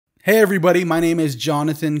Hey everybody, my name is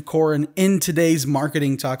Jonathan Corin. In today's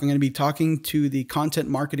marketing talk, I'm going to be talking to the content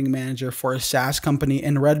marketing manager for a SaaS company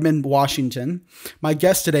in Redmond, Washington. My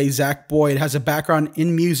guest today, Zach Boyd, has a background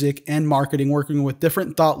in music and marketing, working with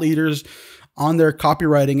different thought leaders on their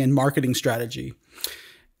copywriting and marketing strategy.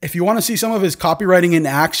 If you want to see some of his copywriting in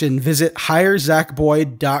action, visit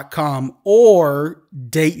hirezachboyd.com or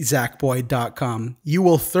datezachboyd.com. You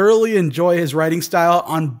will thoroughly enjoy his writing style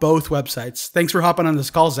on both websites. Thanks for hopping on this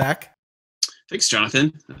call, Zach. Thanks,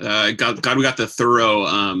 Jonathan. We got the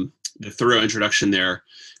thorough introduction there.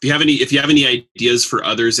 If you have any ideas for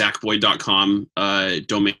other zachboyd.com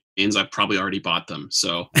domains, I've probably already bought them.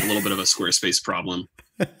 So a little bit of a Squarespace problem.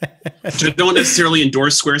 I don't necessarily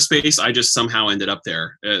endorse Squarespace. I just somehow ended up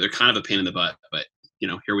there. They're kind of a pain in the butt, but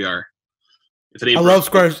here we are. If it ain't love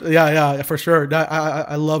Squarespace. Yeah, for sure.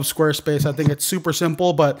 I love Squarespace. I think it's super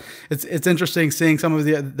simple, but it's interesting seeing some of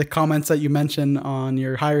the comments that you mentioned on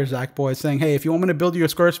your Hire Zach Boyd saying, hey, if you want me to build you a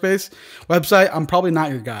Squarespace website, I'm probably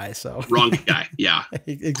not your guy. So wrong guy. Yeah,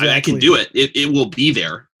 exactly. I can do it. It will be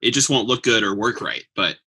there. It just won't look good or work right,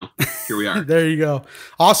 but here we are. There you go.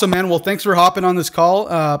 Awesome, man. Well, thanks for hopping on this call.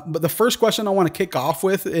 But the first question I want to kick off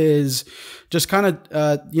with is just kind of,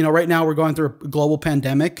 right now we're going through a global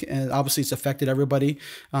pandemic, and obviously it's affected everybody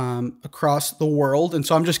across the world. And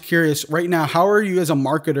so I'm just curious right now, how are you as a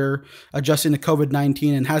marketer adjusting to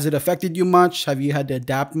COVID-19, and has it affected you much? Have you had to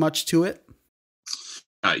adapt much to it?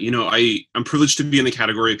 I'm privileged to be in the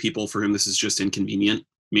category of people for whom this is just inconvenient.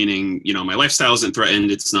 Meaning, my lifestyle isn't threatened.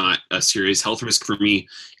 It's not a serious health risk for me.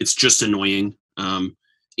 It's just annoying.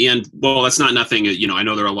 That's not nothing. I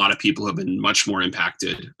know there are a lot of people who have been much more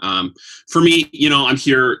impacted. For me, I'm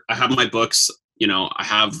here. I have my books. I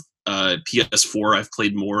have a PS4. I've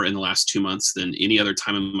played more in the last 2 months than any other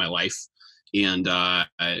time in my life. And,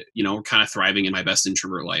 we're kind of thriving in my best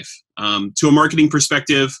introvert life. To a marketing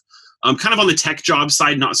perspective, kind of on the tech job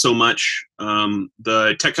side, not so much.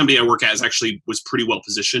 The tech company I work at was pretty well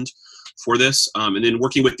positioned for this. And then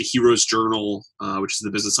working with the Heroes Journal, which is the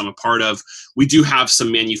business I'm a part of, we do have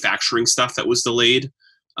some manufacturing stuff that was delayed.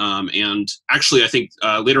 And actually, I think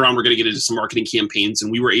later on we're going to get into some marketing campaigns,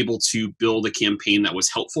 and we were able to build a campaign that was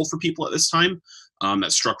helpful for people at this time.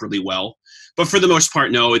 That struck really well. But for the most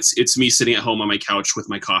part, no, it's me sitting at home on my couch with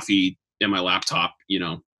my coffee and my laptop,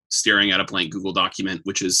 staring at a blank Google document,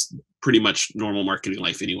 which is pretty much normal marketing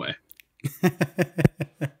life anyway.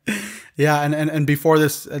 Yeah, and before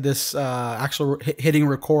this actual hitting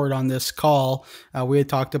record on this call, we had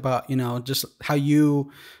talked about just how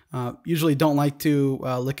you usually don't like to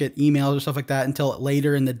look at emails or stuff like that until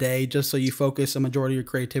later in the day, just so you focus a majority of your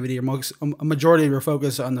creativity or a majority of your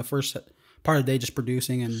focus on the first part of the day, just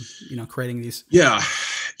producing and creating these. Yeah,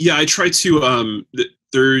 I try to.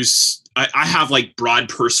 I have like broad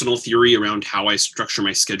personal theory around how I structure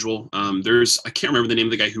my schedule. I can't remember the name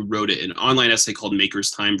of the guy who wrote it, an online essay called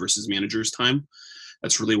Maker's Time versus Manager's Time.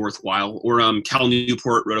 That's really worthwhile. Or Cal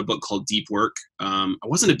Newport wrote a book called Deep Work. I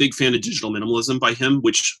wasn't a big fan of digital minimalism by him,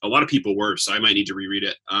 which a lot of people were, so I might need to reread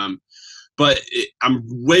it. I'm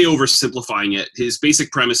way oversimplifying it. His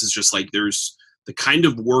basic premise is just like there's the kind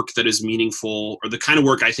of work that is meaningful, or the kind of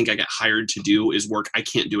work I think I get hired to do is work I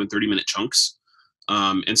can't do in 30-minute chunks.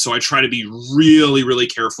 And so I try to be really, really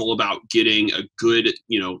careful about getting a good,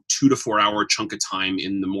 2 to 4 hour chunk of time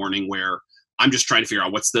in the morning where I'm just trying to figure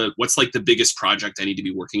out what's like the biggest project I need to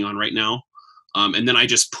be working on right now. And then I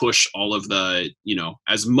just push all of the,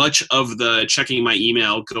 as much of the checking my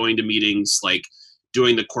email, going to meetings, like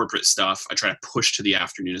doing the corporate stuff, I try to push to the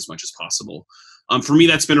afternoon as much as possible. For me,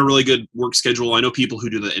 that's been a really good work schedule. I know people who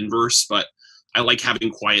do the inverse, but I like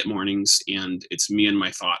having quiet mornings, and it's me and my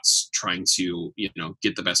thoughts trying to,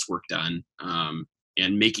 get the best work done,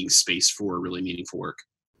 and making space for really meaningful work.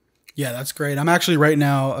 Yeah, that's great. I'm actually right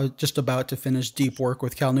now just about to finish Deep Work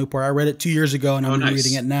with Cal Newport. I read it 2 years ago, and I'm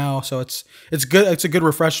reading it now. So it's good. It's a good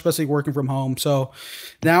refresh, especially working from home. So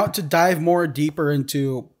now to dive more deeper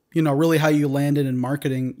into really how you landed in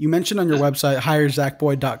marketing. You mentioned on your website,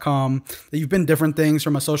 hirezachboyd.com, that you've been different things,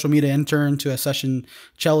 from a social media intern to a session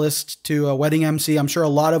cellist to a wedding MC. I'm sure a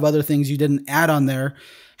lot of other things you didn't add on there.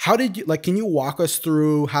 How did you, can you walk us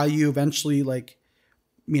through how you eventually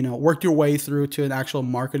worked your way through to an actual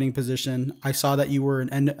marketing position? I saw that you were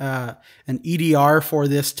an EDR for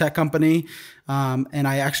this tech company. And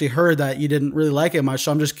I actually heard that you didn't really like it much.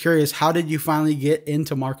 So I'm just curious, how did you finally get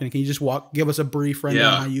into marketing? Can you just give us a brief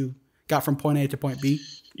rundown how you got from point A to point B?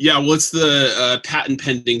 Yeah, well, it's the patent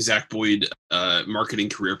pending Zach Boyd marketing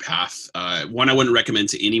career path. One I wouldn't recommend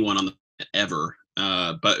to anyone on the ever,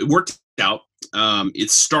 but it worked out.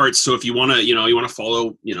 It starts, so if you want to, you want to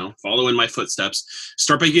follow in my footsteps,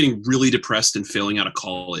 start by getting really depressed and failing out of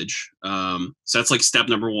college. So that's like step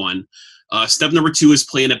number one. Step number two is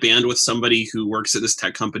play in a band with somebody who works at this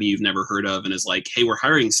tech company you've never heard of and is like, hey, we're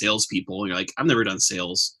hiring salespeople. And you're like, I've never done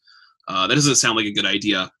sales. That doesn't sound like a good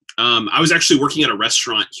idea. I was actually working at a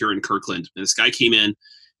restaurant here in Kirkland, and this guy came in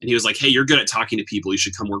and he was like, hey, you're good at talking to people. You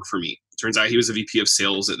should come work for me. Turns out he was a VP of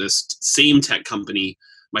sales at this same tech company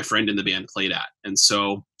my friend in the band played at. And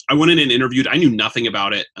so I went in and interviewed. I knew nothing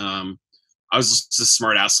about it. I was just a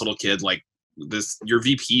smart ass little kid. Like, your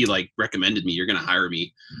VP like recommended me, you're going to hire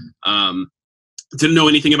me. Didn't know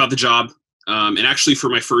anything about the job. And actually for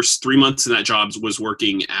my first 3 months in that job was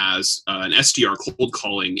working as an SDR, cold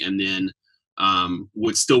calling, and then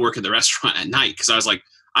would still work at the restaurant at night. Cause I was like,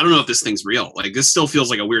 I don't know if this thing's real. Like, this still feels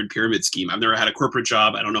like a weird pyramid scheme. I've never had a corporate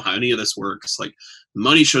job. I don't know how any of this works. Like,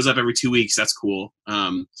 money shows up every 2 weeks. That's cool.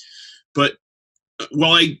 But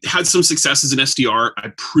while I had some success as an SDR,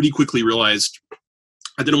 I pretty quickly realized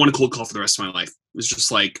I didn't want to cold call for the rest of my life. It was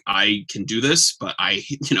just like, I can do this, but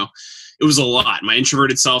it was a lot. My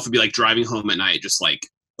introverted self would be like driving home at night, just like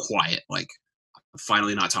quiet, like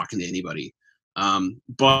finally not talking to anybody.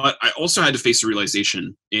 But I also had to face a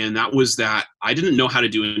realization, and that was that I didn't know how to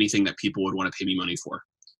do anything that people would want to pay me money for. It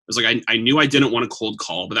was like, I knew I didn't want to cold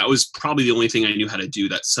call, but that was probably the only thing I knew how to do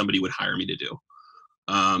that somebody would hire me to do.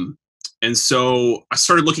 And so I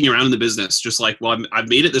started looking around in the business, just like, well, I've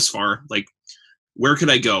made it this far. Like, where could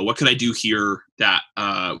I go? What could I do here that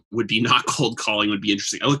would be not cold calling, would be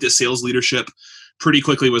interesting? I looked at sales leadership, pretty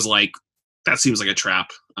quickly was like, that seems like a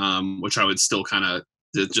trap, which I would still kind of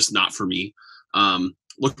just not for me.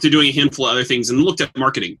 Looked at doing a handful of other things and looked at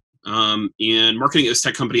marketing. And marketing at this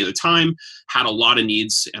tech company at the time had a lot of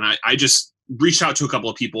needs. And I just reached out to a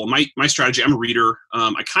couple of people. My strategy, I'm a reader.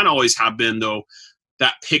 I kind of always have been, though.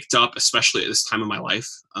 That picked up, especially at this time of my life.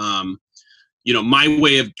 My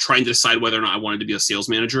way of trying to decide whether or not I wanted to be a sales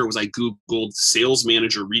manager was I Googled sales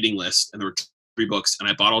manager reading list, and there were 3 books, and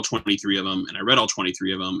I bought all 23 of them, and I read all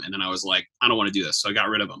 23 of them. And then I was like, I don't want to do this. So I got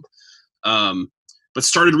rid of them. But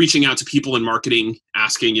started reaching out to people in marketing,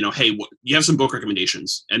 asking, hey, you have some book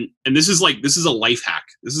recommendations? And this is a life hack.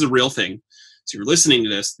 This is a real thing. So you're listening to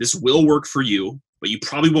this will work for you, but you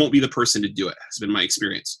probably won't be the person to do it, has been my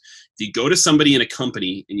experience. If you go to somebody in a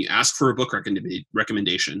company and you ask for a book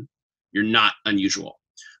recommendation, you're not unusual.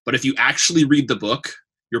 But if you actually read the book,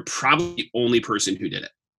 you're probably the only person who did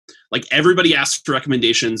it. Like, everybody asks for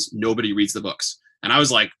recommendations, nobody reads the books. And I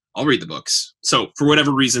was like, I'll read the books. So for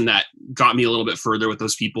whatever reason, that got me a little bit further with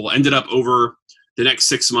those people. Ended up over the next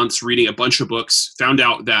 6 months reading a bunch of books, found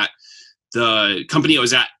out that the company I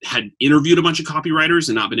was at had interviewed a bunch of copywriters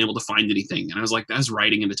and not been able to find anything. And I was like, that's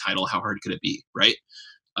writing in the title. How hard could it be, right?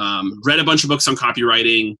 Read a bunch of books on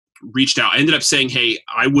copywriting, reached out. I ended up saying, hey,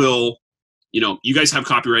 I will, you guys have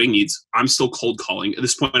copywriting needs. I'm still cold calling. At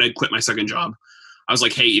this point, I'd quit my second job. I was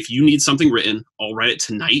like, hey, if you need something written, I'll write it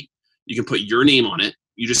tonight. You can put your name on it.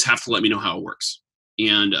 You just have to let me know how it works.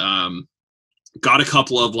 And got a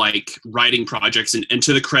couple of like writing projects, and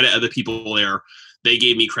to the credit of the people there, they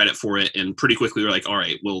gave me credit for it. And pretty quickly we're like, all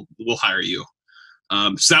right, we'll hire you.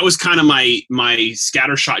 So that was kind of my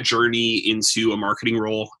scattershot journey into a marketing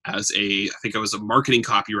role I think I was a marketing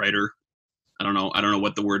copywriter. I don't know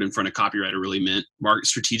what the word in front of copywriter really meant.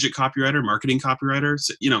 Strategic copywriter, marketing copywriter.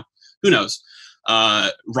 So, who knows?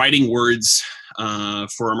 Writing words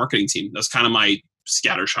for a marketing team. That's kind of my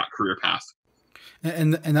scattershot career path.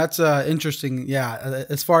 And that's interesting. Yeah.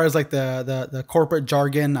 As far as like the corporate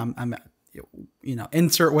jargon, I'm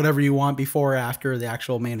insert whatever you want before or after the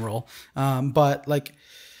actual main role. But like,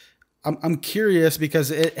 I'm curious because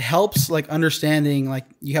it helps like understanding, like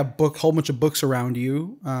you have whole bunch of books around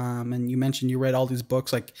you. And you mentioned you read all these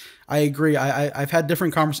books. Like, I agree. I've had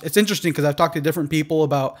different conversations. It's interesting because I've talked to different people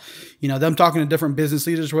about, them talking to different business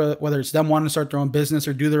leaders, whether it's them wanting to start their own business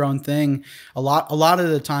or do their own thing. A lot of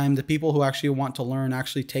the time, the people who actually want to learn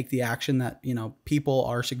actually take the action that, people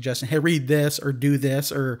are suggesting, hey, read this or do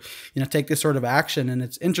this or, take this sort of action. And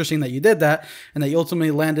it's interesting that you did that and that you ultimately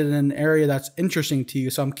landed in an area that's interesting to you.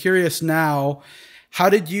 So I'm curious now, how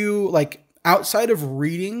did you, like, outside of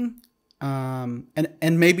reading, and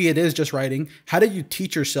maybe it is just writing, how did you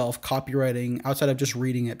teach yourself copywriting outside of just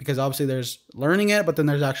reading it? Because obviously there's learning it, but then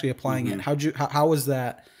there's actually applying it. How was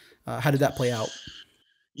that? How did that play out?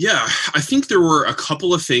 Yeah, I think there were a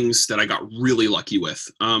couple of things that I got really lucky with.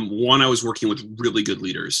 One, I was working with really good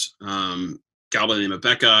leaders. Gal by the name of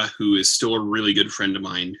Becca, who is still a really good friend of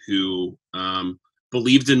mine, who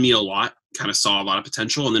believed in me a lot, kind of saw a lot of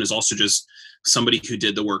potential, and then is also just somebody who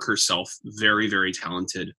did the work herself. Very, very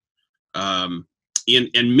talented.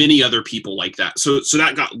 and many other people like that. So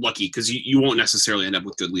that got lucky, because you won't necessarily end up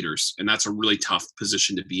with good leaders, and that's a really tough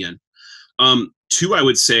position to be in. Two, I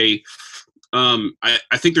would say,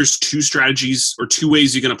 I think there's two strategies or two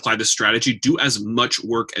ways you can apply this strategy. Do as much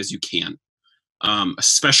work as you can,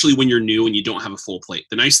 especially when you're new and you don't have a full plate.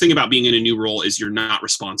 The nice thing about being in a new role is you're not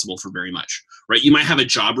responsible for very much, right? You might have a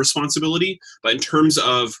job responsibility, but in terms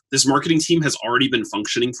of this marketing team has already been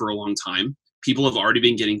functioning for a long time. People have already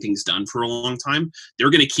been getting things done for a long time.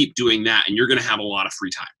 They're going to keep doing that, and you're going to have a lot of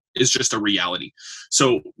free time. It's just a reality.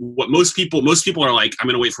 So what most people are like, I'm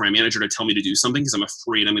going to wait for my manager to tell me to do something because I'm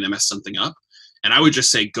afraid I'm going to mess something up. And I would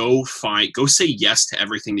just say, go say yes to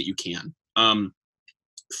everything that you can.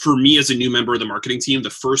 For me, as a new member of the marketing team, the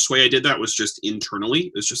first way I did that was just internally.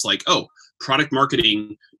 It was just like, oh, product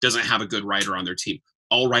marketing doesn't have a good writer on their team.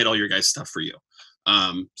 I'll write all your guys' stuff for you.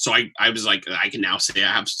 So I was like, I can now say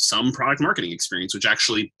I have some product marketing experience, which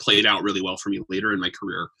actually played out really well for me later in my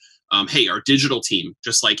career. Hey, our digital team,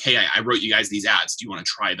 just like, hey, I wrote you guys these ads. Do you want to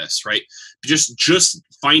try this? Right? Just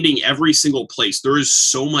finding every single place. There is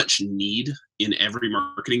so much need in every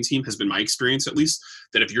marketing team, has been my experience at least,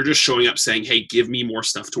 that if you're just showing up saying, hey, give me more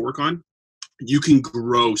stuff to work on, you can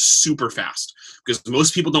grow super fast, because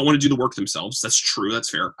most people don't want to do the work themselves. That's true.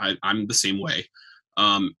 That's fair. I'm the same way.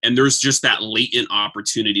 And there's just that latent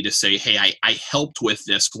opportunity to say, hey, I helped with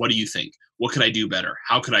this. What do you think? What could I do better?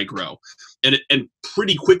 How could I grow? And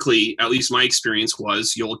pretty quickly, at least my experience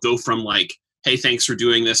was, you'll go from like, hey, thanks for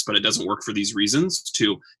doing this, but it doesn't work for these reasons,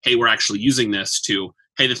 to, hey, we're actually using this, to,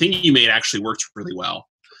 hey, the thing you made actually worked really well.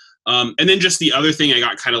 And then just the other thing I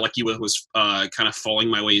got kind of lucky with was kind of falling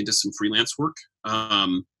my way into some freelance work,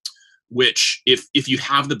 which if you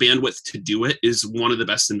have the bandwidth to do it, is one of the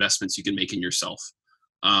best investments you can make in yourself.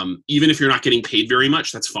 Even if you're not getting paid very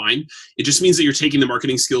much, that's fine. It just means that you're taking the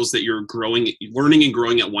marketing skills that you're learning and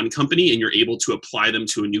growing at one company, and you're able to apply them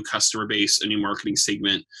to a new customer base, a new marketing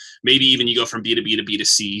segment. Maybe even you go from B2B to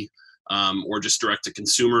B2C, or just direct to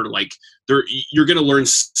consumer. Like, you're going to learn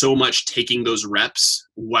so much taking those reps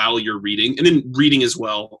while you're reading, and then reading as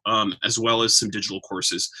well as some digital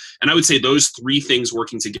courses. And I would say those three things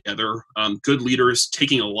working together, good leaders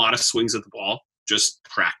taking a lot of swings at the ball, just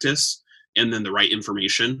practice, and then the right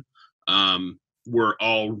information, were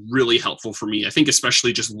all really helpful for me. I think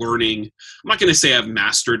especially just learning, I'm not going to say I've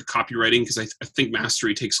mastered copywriting, because I think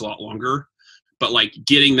mastery takes a lot longer, but like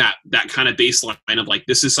getting that kind of baseline of like,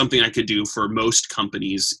 this is something I could do for most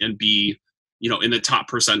companies and be, in the top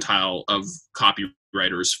percentile of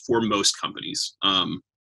copywriters for most companies.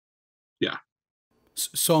 Yeah.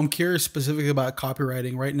 So I'm curious specifically about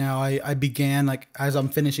copywriting. Right now, I began, like, as I'm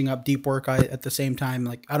finishing up deep work, at the same time,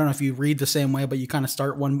 like, I don't know if you read the same way, but you kind of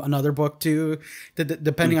start another book too,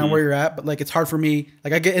 depending on where you're at. But like, it's hard for me.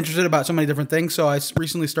 Like, I get interested about so many different things. So I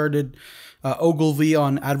recently started Ogilvy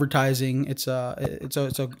on advertising. It's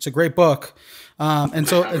a great book. And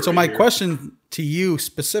so my question to you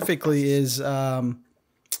specifically is,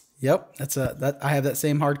 yep, I have that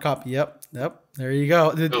same hard copy. Yep. There you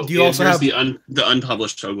go. Do you also have the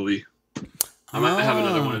unpublished Ogilvy? I have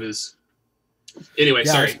another one of his. Anyway,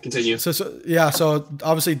 yeah, sorry. Continue. So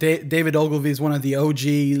obviously David Ogilvy is one of the OG,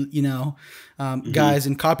 guys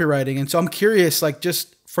in copywriting, and so I'm curious, like,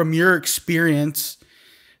 just from your experience,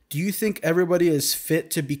 do you think everybody is fit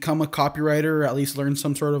to become a copywriter, or at least learn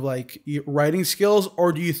some sort of like writing skills?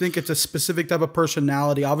 Or do you think it's a specific type of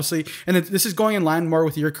personality? Obviously, and this is going in line more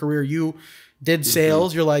with your career. You did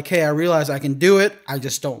sales. You're like, hey, I realize I can do it. I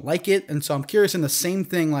just don't like it. And so I'm curious in the same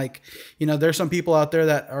thing, like, there's some people out there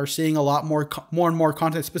that are seeing a lot more and more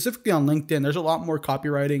content, specifically on LinkedIn. There's a lot more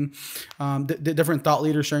copywriting, different thought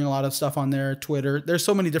leaders sharing a lot of stuff on there, Twitter. There's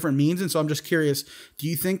so many different means. And so I'm just curious, do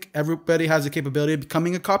you think everybody has the capability of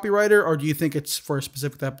becoming a copywriter, or do you think it's for a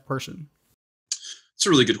specific type of person? It's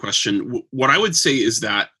a really good question. What I would say is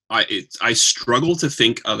that I struggle to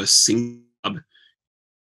think of a single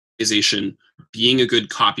organization being a good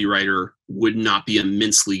copywriter would not be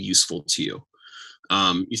immensely useful to you.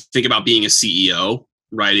 You think about being a CEO,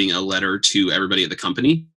 writing a letter to everybody at the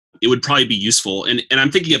company, it would probably be useful. And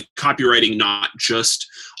I'm thinking of copywriting, not just,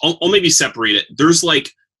 I'll maybe separate it. There's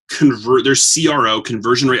like there's CRO,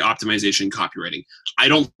 conversion rate optimization, copywriting. I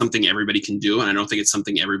don't think something everybody can do, and I don't think it's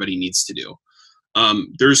something everybody needs to do.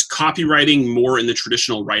 There's copywriting more in the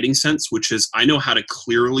traditional writing sense, which is I know how to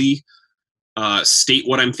clearly state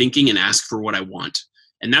what I'm thinking and ask for what I want.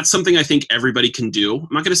 And that's something I think everybody can do. I'm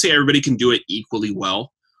not going to say everybody can do it equally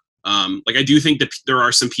well. Like, I do think that there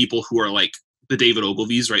are some people who are like the David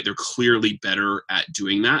Ogilvys, right? They're clearly better at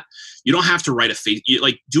doing that. You don't have to write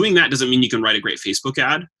like, doing that doesn't mean you can write a great Facebook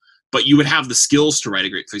ad, but you would have the skills to write a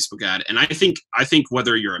great Facebook ad. And I think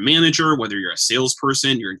whether you're a manager, whether you're a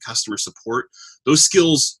salesperson, you're in customer support, those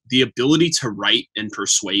skills, the ability to write and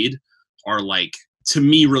persuade are like, to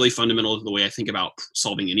me, really fundamental to the way I think about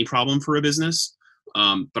solving any problem for a business.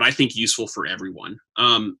 But I think useful for everyone.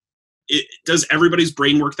 Does everybody's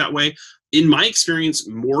brain work that way? In my experience,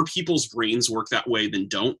 more people's brains work that way than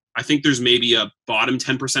don't. I think there's maybe a bottom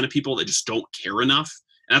 10% of people that just don't care enough.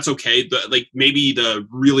 And that's okay. Like maybe the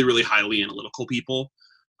really, really highly analytical people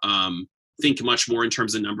think much more in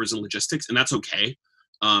terms of numbers and logistics, and that's okay.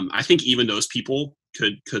 I think even those people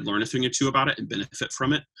could learn a thing or two about it and benefit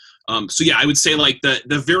from it. So yeah, I would say like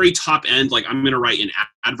the very top end, like I'm going to write an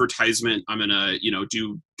advertisement. I'm going to,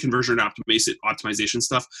 do conversion optimization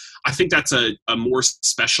stuff. I think that's a more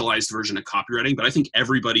specialized version of copywriting, but I think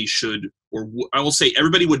everybody should, or I will say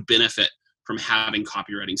everybody would benefit from having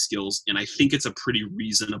copywriting skills. And I think it's a pretty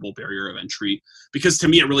reasonable barrier of entry, because to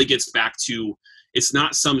me, it really gets back to, it's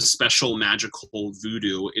not some special magical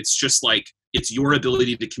voodoo. It's just like, it's your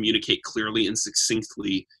ability to communicate clearly and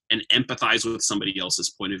succinctly and empathize with somebody else's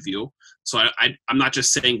point of view. So I'm not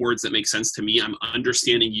just saying words that make sense to me. I'm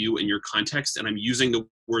understanding you and your context, and I'm using the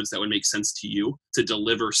words that would make sense to you to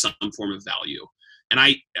deliver some form of value. And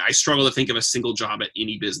I struggle to think of a single job at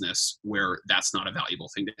any business where that's not a valuable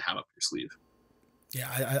thing to have up your sleeve.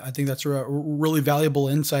 Yeah, I think that's a really valuable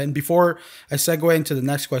insight. And before I segue into the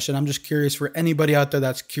next question, I'm just curious for anybody out there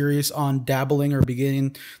that's curious on dabbling or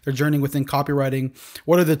beginning their journey within copywriting,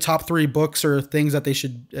 what are the top 3 books or things that they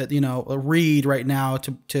should, read right now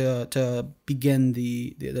to begin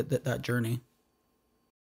that journey?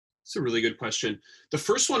 It's a really good question. The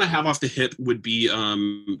first one I have off the hip would be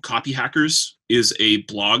Copyhackers is a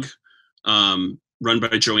blog run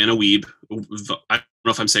by Joanna Wiebe. I don't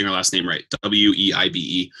know if I'm saying her last name right,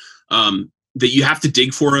 Weibe, that you have to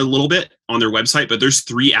dig for a little bit on their website, but there's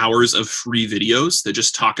 3 hours of free videos that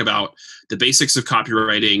just talk about the basics of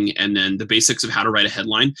copywriting and then the basics of how to write a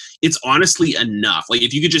headline. It's honestly enough. Like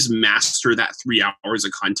if you could just master that 3 hours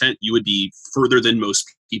of content, you would be further than most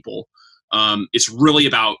people. It's really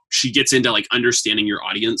about, she gets into like understanding your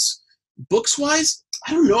audience. Books wise,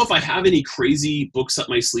 I don't know if I have any crazy books up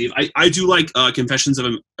my sleeve. I do like Confessions of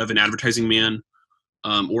an Advertising Man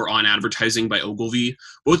or On Advertising by Ogilvy.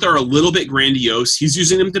 Both are a little bit grandiose. He's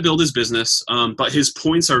using them to build his business, but his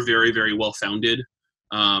points are very, very well founded.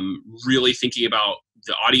 Really thinking about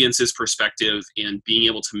the audience's perspective and being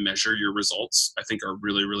able to measure your results, I think are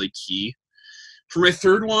really, really key. For my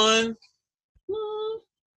third one,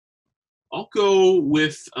 I'll go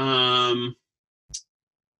with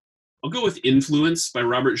Influence by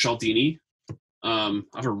Robert Cialdini. I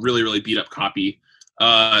have a really, really beat up copy.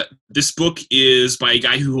 This book is by a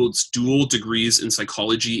guy who holds dual degrees in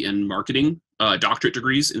psychology and marketing, doctorate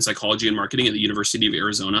degrees in psychology and marketing at the University of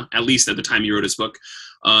Arizona, at least at the time he wrote his book.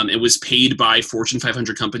 It was paid by Fortune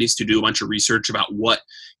 500 companies to do a bunch of research about what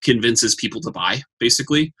convinces people to buy,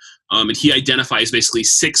 basically. And he identifies basically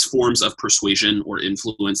 6 forms of persuasion or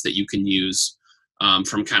influence that you can use,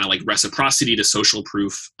 from kind of like reciprocity to social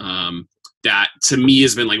proof, that to me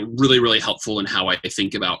has been like really, really helpful in how I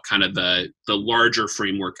think about kind of the larger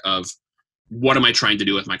framework of what am I trying to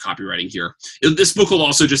do with my copywriting here. This book will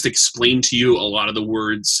also just explain to you a lot of the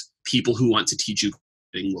words people who want to teach you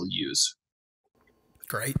copywriting will use.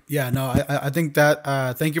 Great. Yeah, no, I think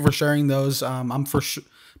that, thank you for sharing those. I'm for sure,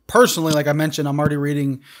 personally, like I mentioned, I'm already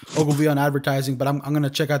reading Ogilvy on advertising, but I'm going to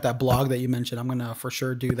check out that blog that you mentioned. I'm going to for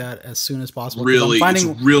sure do that as soon as possible. Really, it's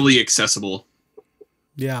really accessible.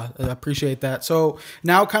 Yeah, I appreciate that. So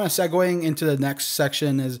now kind of segueing into the next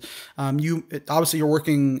section is obviously you're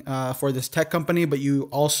working for this tech company, but you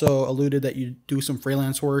also alluded that you do some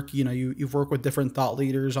freelance work. You've worked with different thought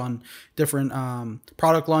leaders on different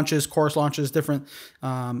product launches, course launches, different,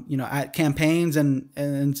 at campaigns. And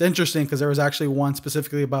it's interesting because there was actually one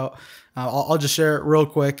specifically about, I'll just share it real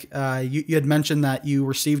quick. You had mentioned that you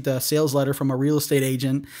received a sales letter from a real estate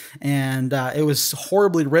agent, and it was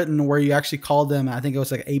horribly written where you actually called them, I think it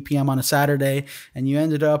was like 8 p.m. on a Saturday, and you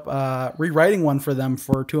ended up rewriting one for them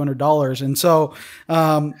for $200. And so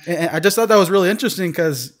and I just thought that was really interesting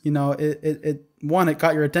because, it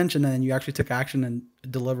caught your attention and you actually took action and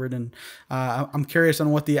delivered. And I'm curious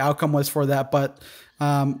on what the outcome was for that. But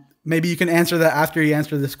maybe you can answer that after you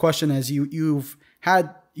answer this question, as you've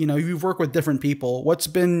had, you've worked with different people. What's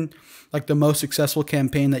been like the most successful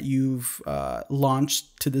campaign that you've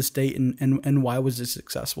launched to this date, and why was it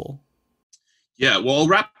successful? Yeah, well, I'll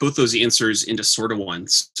wrap both those answers into sort of one.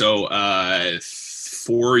 So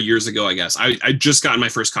 4 years ago, I guess, I just got my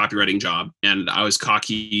first copywriting job, and I was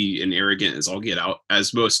cocky and arrogant as all get out,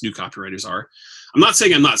 as most new copywriters are. I'm not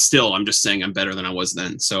saying I'm not still. I'm just saying I'm better than I was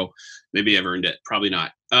then. So maybe I've earned it. Probably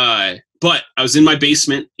not. But I was in my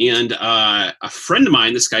basement, and a friend of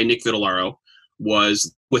mine, this guy Nick Vitellaro,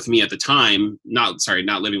 was with me at the time. Not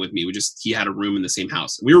living with me. He had a room in the same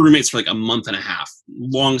house. We were roommates for like a month and a half.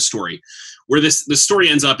 Long story. Where the story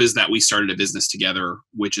ends up is that we started a business together,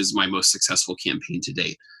 which is my most successful campaign to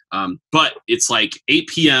date. But it's like 8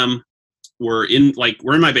 p.m. We're in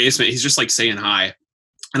my basement. He's just like saying hi.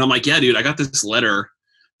 And I'm like, yeah, dude, I got this letter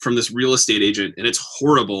from this real estate agent and it's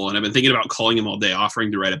horrible. And I've been thinking about calling him all day,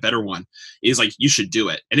 offering to write a better one. And he's like, you should do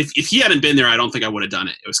it. And if he hadn't been there, I don't think I would have done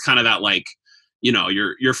it. It was kind of that, like, you know,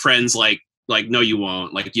 your friends like, no, you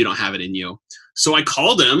won't, like, you don't have it in you. So I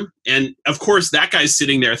called him. And of course that guy's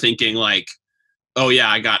sitting there thinking like, oh yeah,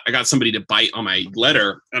 I got somebody to bite on my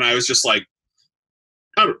letter. And I was just like,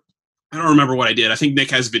 I don't remember what I did. I think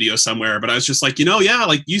Nick has video somewhere, but I was just like, yeah,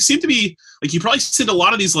 like you seem to be like, you probably send a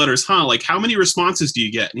lot of these letters, huh? Like how many responses do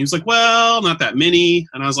you get? And he was like, well, not that many.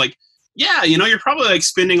 And I was like, yeah, you're probably like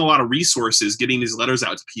spending a lot of resources getting these letters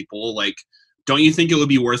out to people. Like, don't you think it would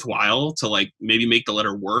be worthwhile to like maybe make the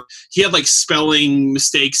letter work? He had like spelling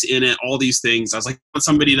mistakes in it, all these things. I was like, I want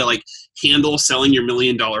somebody to like handle selling your $1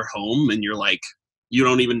 million home. And you're like, you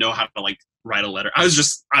don't even know how to like write a letter.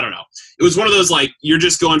 I don't know. It was one of those, like, you're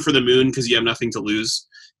just going for the moon because you have nothing to lose.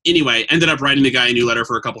 Anyway, ended up writing the guy a new letter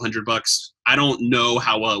for a couple $100. I don't know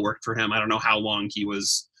how well it worked for him. I don't know how long he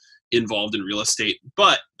was involved in real estate,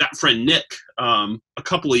 but that friend Nick, a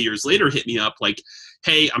couple of years later hit me up like,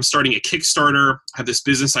 hey, I'm starting a Kickstarter. I have this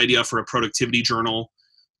business idea for a productivity journal.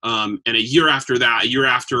 And a year after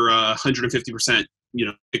 150%,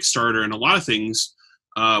 Kickstarter and a lot of things,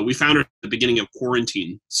 we found it at the beginning of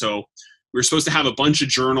quarantine. So we were supposed to have a bunch of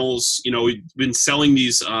journals. We've been selling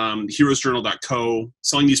these heroesjournal.co,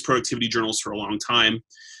 selling these productivity journals for a long time.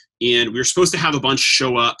 And we were supposed to have a bunch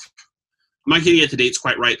show up. I'm not going to get the dates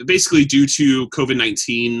quite right, but basically due to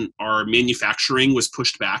COVID-19, our manufacturing was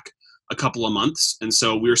pushed back a couple of months. And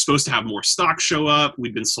so we were supposed to have more stock show up.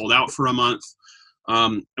 We'd been sold out for a month.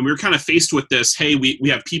 And we were kind of faced with this, hey, we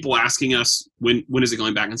have people asking us, when is it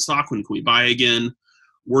going back in stock? When can we buy again?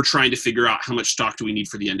 We're trying to figure out how much stock do we need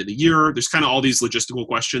for the end of the year. There's kind of all these logistical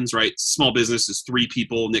questions, right? Small business is 3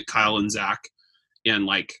 people, Nick, Kyle, and Zach. And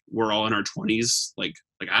like, we're all in our 20s. Like,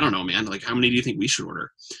 I don't know, man. Like, how many do you think we should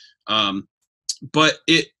order? But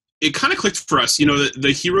it kind of clicked for us.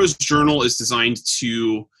 The Heroes Journal is designed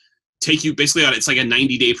to take you basically out. It's like a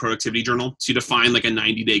 90-day productivity journal. So you define like a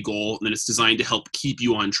 90-day goal, and then it's designed to help keep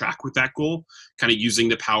you on track with that goal, kind of using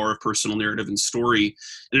the power of personal narrative and story.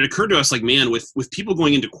 And it occurred to us like, man, with people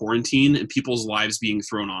going into quarantine and people's lives being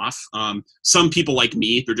thrown off, some people like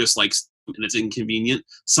me, they're just like, and it's inconvenient.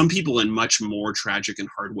 Some people in much more tragic and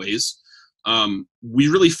hard ways. We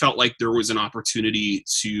really felt like there was an opportunity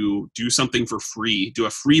to do something for free, do a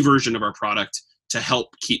free version of our product to help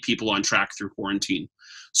keep people on track through quarantine.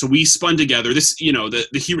 So we spun together this,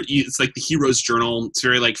 it's like the Heroes Journal. It's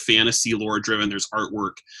very like fantasy lore driven. There's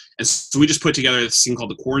artwork. And so we just put together this thing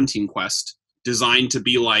called the Quarantine Quest, designed to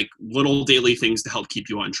be like little daily things to help keep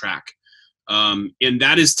you on track. And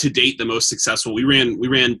that is to date the most successful. We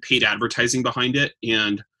ran paid advertising behind it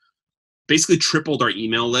and basically tripled our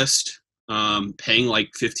email list, paying like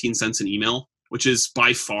 15 cents an email, which is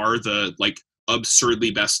by far the like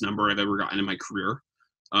absurdly best number I've ever gotten in my career.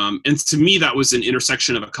 And to me, that was an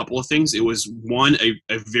intersection of a couple of things. It was one, a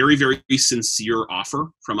very, very sincere offer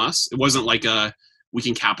from us. It wasn't like we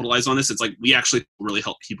can capitalize on this. It's like we actually really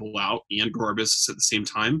help people out and grow our business at the same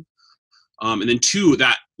time. And then 2,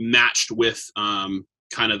 that matched with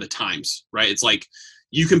kind of the times, right? It's like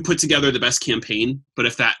you can put together the best campaign, but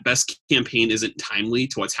if that best campaign isn't timely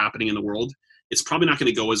to what's happening in the world, it's probably not going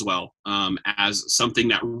to go as well as something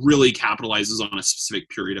that really capitalizes on a specific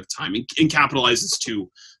period of time. And capitalizes too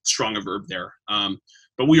strong a verb there.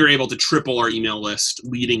 But we were able to triple our email list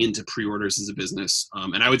leading into pre-orders as a business.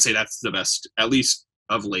 And I would say that's the best, at least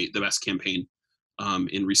of late, the best campaign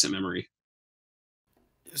in recent memory.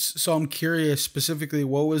 So I'm curious specifically,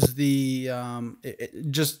 what was the,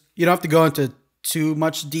 just, you don't have to go into too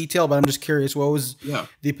much detail, but I'm just curious, what was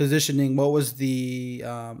the positioning? What was the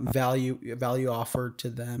value offered to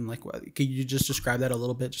them? Like, could you just describe that a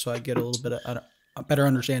little bit just so I get a little bit of a better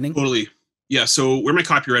understanding? Totally. Yeah. So where my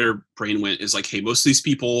copywriter brain went is like, hey, most of these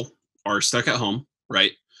people are stuck at home,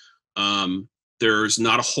 right? There's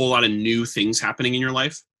not a whole lot of new things happening in your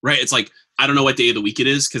life, right? It's like, I don't know what day of the week it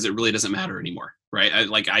is because it really doesn't matter anymore, right?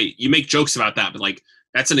 You make jokes about that, but like,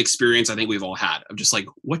 that's an experience I think we've all had of just like,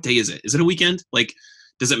 what day is it? Is it a weekend? Like,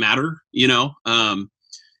 does it matter? And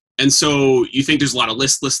so you think there's a lot of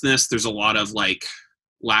listlessness. There's a lot of like,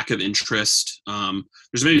 lack of interest.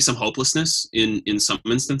 There's maybe some hopelessness in some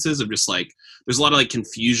instances of just like, there's a lot of like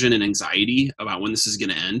confusion and anxiety about when this is going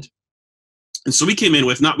to end. And so we came in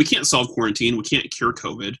with we can't solve quarantine. We can't cure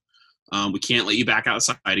COVID. We can't let you back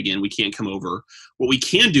outside again. We can't come over. What we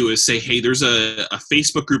can do is say, hey, there's a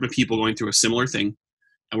Facebook group of people going through a similar thing.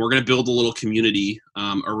 And we're going to build a little community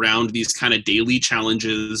around these kind of daily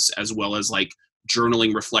challenges, as well as like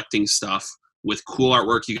journaling, reflecting stuff with cool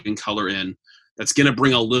artwork you can color in. That's going to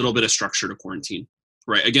bring a little bit of structure to quarantine,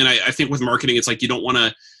 right? Again, I think with marketing, it's like you don't want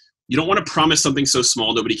to promise something so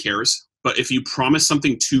small nobody cares. But if you promise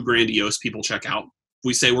something too grandiose, people check out. If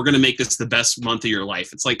we say we're going to make this the best month of your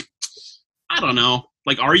life, it's like, I don't know.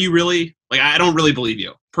 Like, are you really? Like, I don't really believe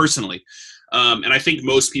you personally. And I think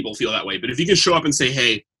most people feel that way. But if you can show up and say,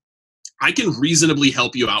 hey, I can reasonably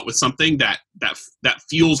help you out with something that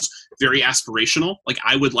feels very aspirational. Like,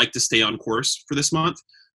 I would like to stay on course for this month,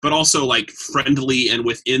 but also like friendly and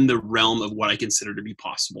within the realm of what I consider to be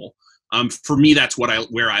possible. For me, that's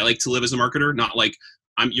where I like to live as a marketer. Not like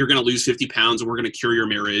you're going to lose 50 pounds and we're going to cure your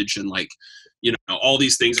marriage and like, you know, all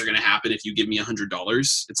these things are going to happen if you give me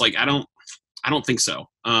 $100. It's like I don't think so.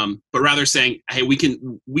 But rather saying, hey, we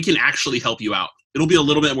can actually help you out. It'll be a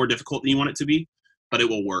little bit more difficult than you want it to be, but it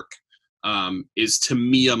will work. Is to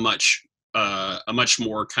me a much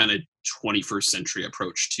more kind of 21st century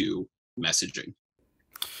approach to messaging.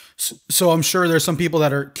 So I'm sure there's some people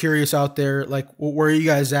that are curious out there, like where are you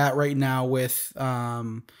guys at right now with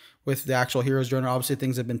the actual Heroes Journal? Obviously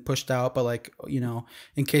things have been pushed out, but like, you know,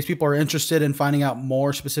 in case people are interested in finding out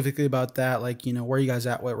more specifically about that, like, you know, where are you guys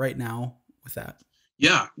at right now with that?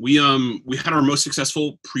 Yeah, we had our most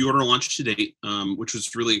successful pre-order launch to date, which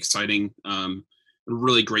was really exciting.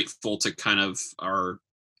 Really grateful to kind of our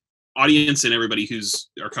audience and everybody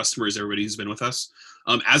who's our customers, everybody who's been with us.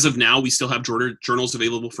 As of now, we still have journals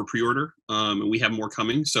available for pre-order, and we have more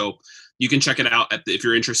coming. So you can check it out if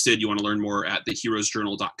you're interested. You want to learn more at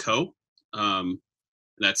theheroesjournal.co.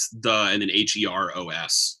 That's and then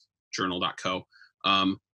HEROS journal.co.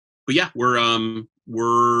 But yeah,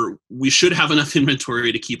 we should have enough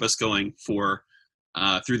inventory to keep us going for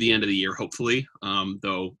through the end of the year, hopefully.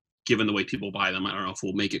 Though, given the way people buy them, I don't know if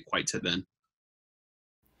we'll make it quite to then.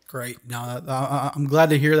 Great. Now, I'm glad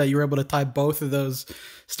to hear that you were able to tie both of those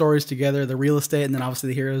stories together, the real estate and then obviously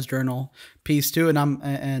the Heroes Journal piece too.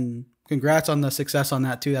 And congrats on the success on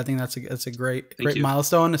that too. I think that's a great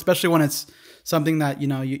milestone, especially when it's something that, you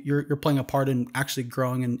know, you're playing a part in actually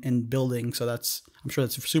growing and building. So I'm sure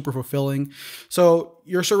that's super fulfilling. So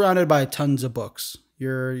you're surrounded by tons of books.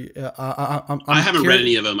 I haven't read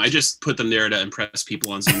any of them. I just put them there to impress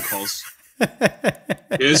people on Zoom calls.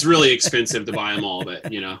 It was really expensive to buy them all,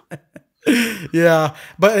 but you know. Yeah,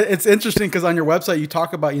 but it's interesting because on your website you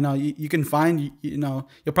talk about, you know, you can find, you know,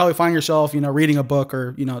 you'll probably find yourself, you know, reading a book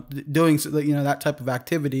or, you know, doing, you know, that type of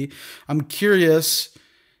activity. I'm curious,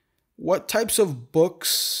 what types of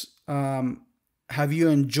books have you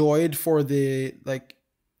enjoyed for the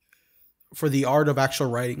art of actual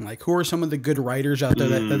writing? Like, who are some of the good writers out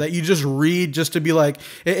there that you just read just to be like,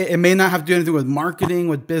 it may not have to do anything with marketing,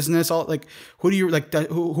 with business, all like, who do you like,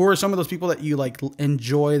 who are some of those people that you like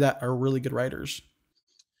enjoy that are really good writers?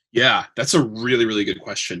 Yeah, that's a really, really good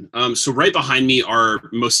question. So right behind me are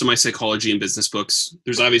most of my psychology and business books.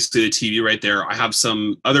 There's obviously the TV right there. I have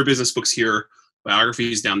some other business books here,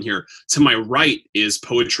 biographies down here. To my right is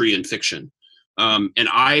poetry and fiction. And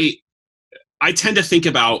I tend to think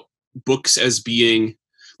about books as being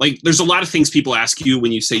like, there's a lot of things people ask you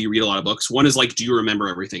when you say you read a lot of books. One is like, do you remember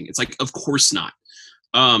everything? It's like, of course not.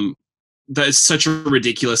 That is such a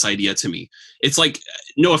ridiculous idea to me. It's like,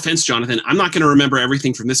 no offense, Jonathan, I'm not going to remember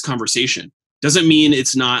everything from this conversation. Doesn't mean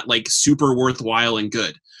it's not like super worthwhile and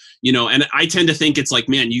good, you know? And I tend to think it's like,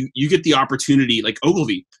 man, you get the opportunity, like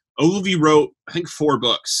Ogilvy wrote, I think 4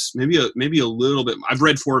 books, maybe a little bit. I've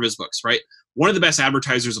read 4 of his books, right? One of the best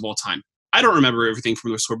advertisers of all time. I don't remember everything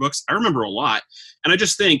from those 4 books. I remember a lot. And I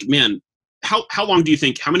just think, man, how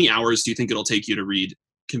many hours do you think it'll take you to read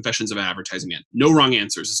Confessions of an Advertising Man? No wrong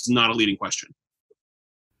answers. It's not a leading question.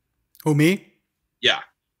 Who, me? Yeah.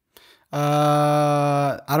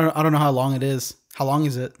 I don't know how long it is. How long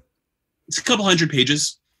is it? It's a couple hundred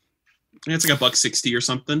pages. I think it's like $1.60 or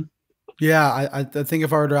something. Yeah, I think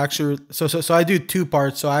if I were to actually, so I do 2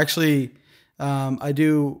 parts. So I actually, I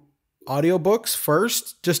do audiobooks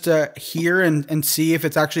first just to hear and see if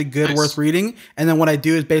it's actually good, nice, worth reading. And then what I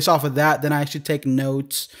do is based off of that, then I actually take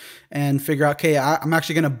notes and figure out, okay, I'm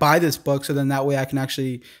actually going to buy this book. So then that way I can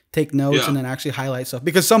actually take notes and then actually highlight stuff,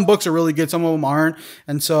 because some books are really good. Some of them aren't.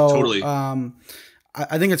 And so, totally.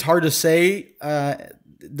 I think it's hard to say,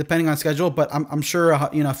 depending on schedule, but I'm sure,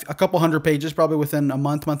 a couple hundred pages probably within a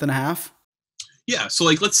month and a half. Yeah. So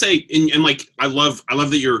like, let's say, and like, I love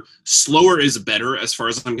that you're slower is better as far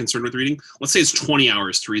as I'm concerned with reading. Let's say it's 20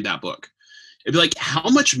 hours to read that book. It'd be like, how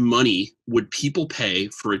much money would people pay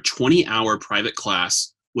for a 20-hour private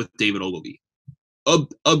class with David Ogilvy?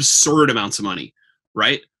 Absurd amounts of money,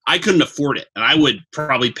 right? I couldn't afford it, and I would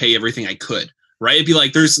probably pay everything I could, right? It'd be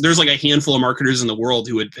like, there's like a handful of marketers in the world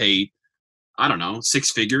who would pay, I don't know,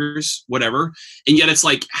 6 figures, whatever. And yet it's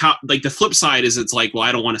like, how, like, the flip side is it's like, well,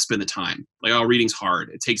 I don't want to spend the time. Like, oh, reading's hard.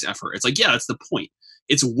 It takes effort. It's like, yeah, that's the point.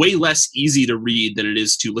 It's way less easy to read than it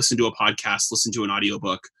is to listen to a podcast, listen to an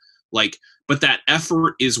audiobook. Like, but that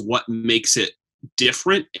effort is what makes it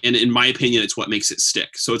different. And in my opinion, it's what makes it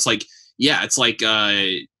stick. So it's like, yeah, it's like,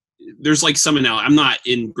 there's like some analogy. I'm not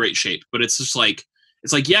in great shape, but it's just like,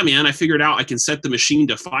 it's like, yeah, man, I figured out I can set the machine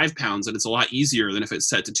to 5 pounds and it's a lot easier than if it's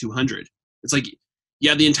set to 200. It's like,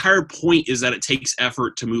 yeah, the entire point is that it takes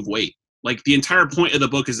effort to move weight. Like, the entire point of the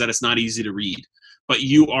book is that it's not easy to read. But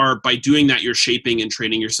you are, by doing that, you're shaping and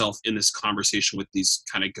training yourself in this conversation with these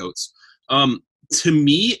kind of goats. To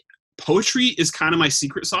me, poetry is kind of my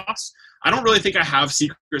secret sauce. I don't really think I have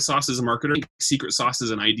secret sauce as a marketer. I think secret sauce as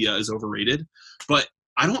an idea is overrated. But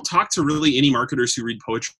I don't talk to really any marketers who read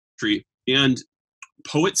poetry. And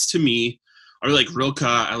poets to me, I really like Rilke,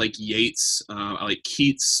 I like Yeats, I like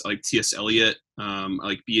Keats, I like T.S. Eliot, I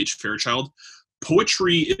like B.H. Fairchild.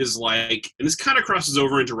 Poetry is like, and this kind of crosses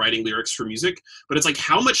over into writing lyrics for music, but it's like,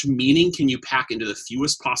 how much meaning can you pack into the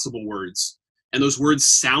fewest possible words? And those words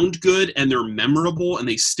sound good and they're memorable and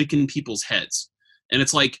they stick in people's heads. And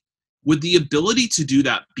it's like, would the ability to do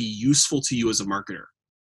that be useful to you as a marketer?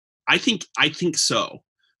 I think so.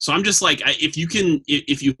 So I'm just like, if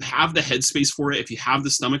you have the headspace for it, if you have the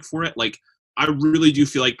stomach for it, like, I really do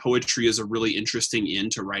feel like poetry is a really interesting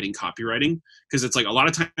to writing copywriting, because it's like, a lot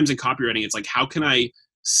of times in copywriting, it's like, how can I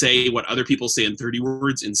say what other people say in 30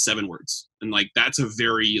 words in 7 words? And like, that's a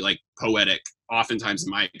very like poetic, oftentimes in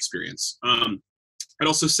my experience. I'd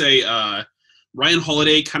also say Ryan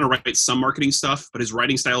Holiday kind of writes some marketing stuff, but his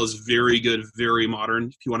writing style is very good, very modern,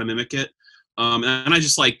 if you want to mimic it. And I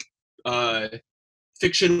just like,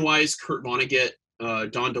 fiction-wise, Kurt Vonnegut,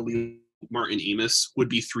 Don DeLeo, Martin Amis would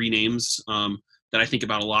be 3 names that I think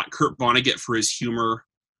about a lot. Kurt Vonnegut for his humor,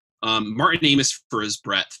 Martin Amis for his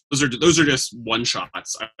breadth. Those are just one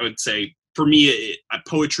shots. I would say for me,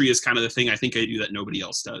 poetry is kind of the thing I think I do that nobody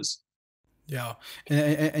else does. Yeah,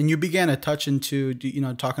 and you began to touch into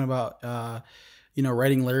talking about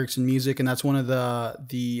writing lyrics and music, and that's one of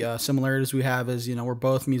the similarities we have is we're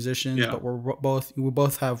both musicians, but we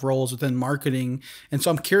both have roles within marketing. And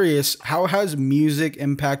so I'm curious, how has music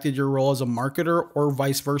impacted your role as a marketer, or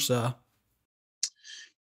vice versa?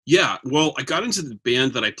 Yeah, well, I got into the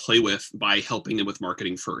band that I play with by helping them with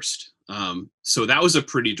marketing first. So that was a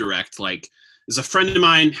pretty direct, like, as a friend of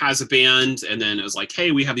mine has a band, and then it was like,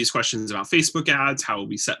 hey, we have these questions about Facebook ads. How will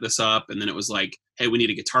we set this up? And then it was like, hey, we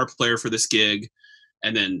need a guitar player for this gig.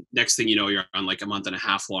 And then next thing you know, you're on like a 1.5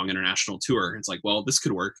 month long international tour. It's like, well, this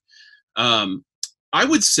could work. I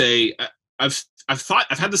would say I've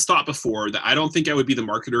had this thought before that I don't think I would be the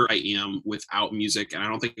marketer I am without music, and I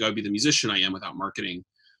don't think I would be the musician I am without marketing.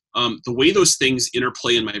 The way those things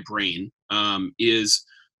interplay in my brain is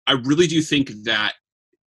I really do think that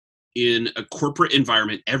in a corporate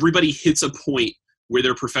environment, everybody hits a point where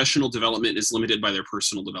their professional development is limited by their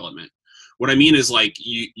personal development. What I mean is, like,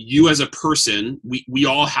 you as a person, we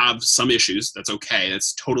all have some issues. That's okay.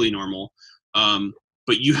 That's totally normal.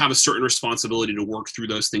 But you have a certain responsibility to work through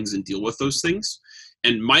those things and deal with those things.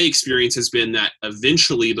 And my experience has been that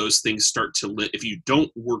eventually those things start to if you don't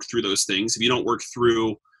work through those things, if you don't work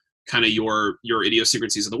through kind of your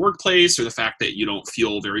idiosyncrasies of the workplace, or the fact that you don't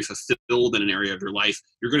feel very fulfilled in an area of your life,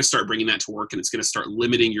 you're going to start bringing that to work, and it's going to start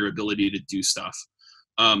limiting your ability to do stuff.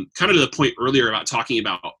 Kind of to the point earlier about talking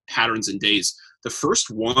about patterns and days, the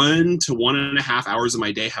first 1 to 1.5 hours of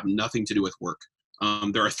my day have nothing to do with work.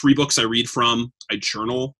 There are 3 books I read from, I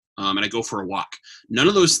journal, and I go for a walk. None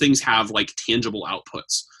of those things have like tangible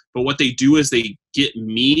outputs, but what they do is they get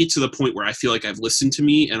me to the point where I feel like I've listened to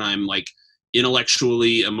me, and I'm like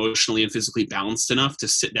intellectually, emotionally, and physically balanced enough to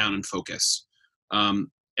sit down and focus.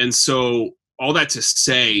 And so all that to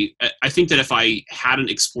say, I think that if I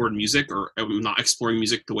hadn't explored music, or I'm not exploring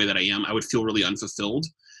music the way that I am, I would feel really unfulfilled.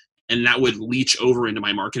 And that would leach over into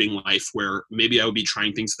my marketing life, where maybe I would be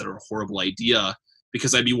trying things that are a horrible idea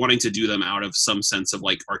because I'd be wanting to do them out of some sense of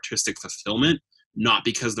like artistic fulfillment, not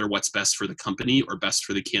because they're what's best for the company or best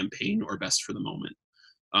for the campaign or best for the moment.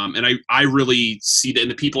 And I really see that in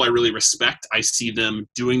the people I really respect. I see them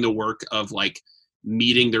doing the work of like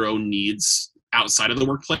meeting their own needs outside of the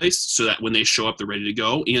workplace so that when they show up, they're ready to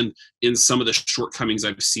go. And in some of the shortcomings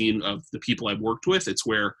I've seen of the people I've worked with, it's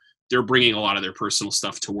where they're bringing a lot of their personal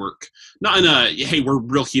stuff to work. Not in a, hey, we're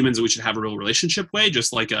real humans and we should have a real relationship way,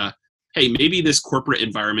 just like a, hey, maybe this corporate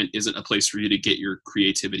environment isn't a place for you to get your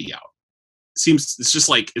creativity out.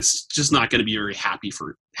 It's just not going to be a very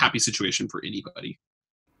happy situation for anybody.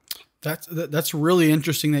 That's really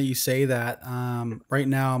interesting that you say that. Right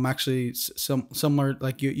now, I'm actually similar,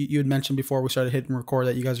 like you had mentioned before we started hitting record,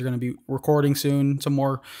 that you guys are going to be recording soon some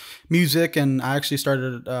more music, and I actually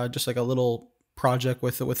started just like a little project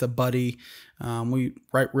with a buddy. We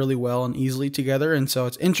write really well and easily together, and so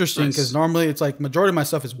it's interesting because normally it's like majority of my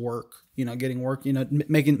stuff is work, getting work,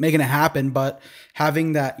 making it happen, but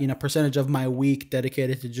having that percentage of my week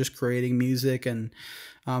dedicated to just creating music, and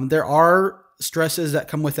there are stresses that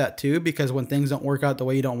come with that too, because when things don't work out the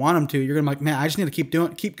way you don't want them to, you're gonna be like, man, I just need to keep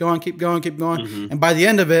going. And by the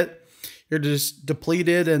end of it, you're just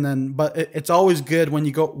depleted. And then, but it's always good when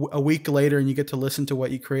you go a week later and you get to listen to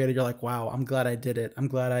what you created. You're like, wow, I'm glad I did it. I'm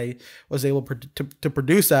glad I was able to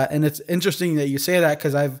produce that. And it's interesting that you say that,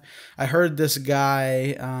 because I heard this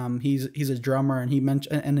guy, he's a drummer, and he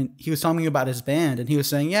mentioned, and he was telling me about his band, and he was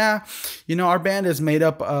saying, yeah, our band is made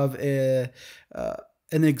up of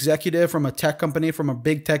an executive from a tech company, from a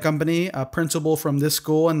big tech company, a principal from this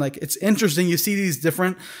school. And like, it's interesting. You see these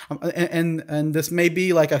different, and this may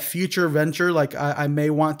be like a future venture. Like I may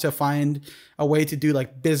want to find a way to do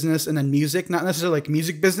like business and then music, not necessarily like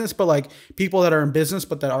music business, but like people that are in business,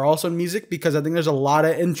 but that are also in music, because I think there's a lot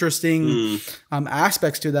of interesting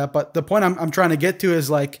aspects to that. But the point I'm trying to get to is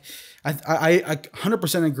like, I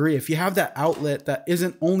 100% agree. If you have that outlet that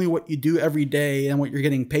isn't only what you do every day and what you're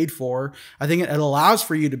getting paid for, I think it allows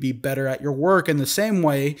for you to be better at your work. In the same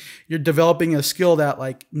way, you're developing a skill that,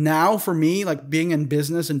 like, now for me, like being in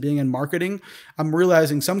business and being in marketing, I'm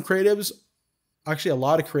realizing some creatives, actually a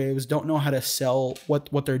lot of creatives, don't know how to sell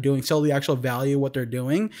what they're doing, sell the actual value of what they're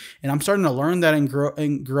doing. And I'm starting to learn that and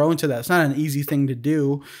grow into that. It's not an easy thing to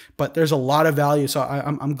do, but there's a lot of value. So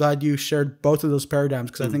I'm glad you shared both of those paradigms,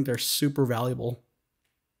 because I think they're super valuable.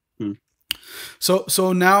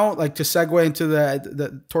 So now, like, to segue into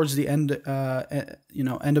the towards the end,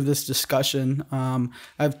 end of this discussion, I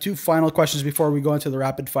have two final questions before we go into the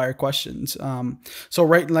rapid fire questions. So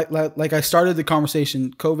like I started the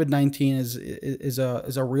conversation, COVID-19 is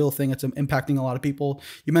a real thing. It's impacting a lot of people.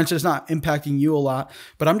 You mentioned it's not impacting you a lot,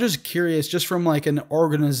 but I'm just curious, just from like an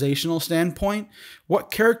organizational standpoint,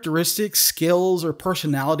 what characteristics, skills, or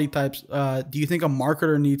personality types do you think a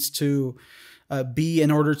marketer needs to be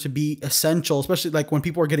in order to be essential, especially like when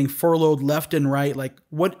people are getting furloughed left and right? Like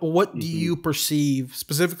what do you perceive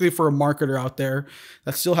specifically for a marketer out there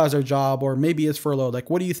that still has their job or maybe is furloughed? Like,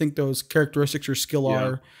 what do you think those characteristics or skill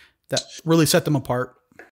are that really set them apart?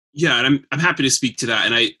 Yeah, and I'm happy to speak to that.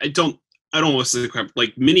 And I don't want to say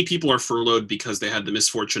like many people are furloughed because they had the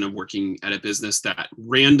misfortune of working at a business that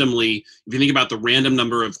randomly, if you think about the random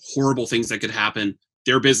number of horrible things that could happen,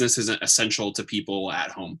 their business isn't essential to people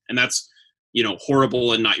at home. And that's,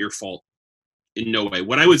 horrible and not your fault in no way.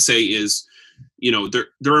 What I would say is,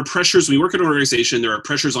 there are pressures when you work in an organization. There are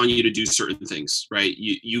pressures on you to do certain things, right?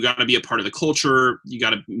 You got to be a part of the culture. You got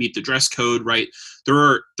to meet the dress code, right? There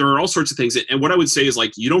are all sorts of things. And what I would say is,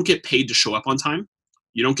 like, you don't get paid to show up on time.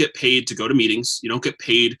 You don't get paid to go to meetings. You don't get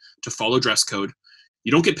paid to follow dress code.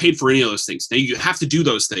 You don't get paid for any of those things. Now, you have to do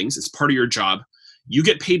those things. It's part of your job. You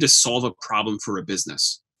get paid to solve a problem for a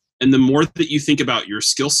business. And the more that you think about your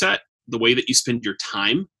skill set, the way that you spend your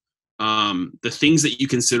time, the things that you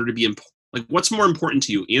consider to be important, like, what's more important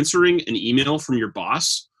to you, answering an email from your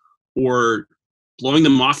boss or blowing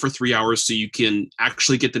them off for 3 hours so you can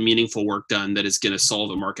actually get the meaningful work done that is going to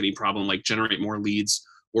solve a marketing problem, like generate more leads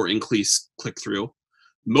or increase click-through?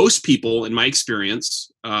 Most people, in my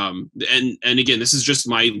experience, and again, this is just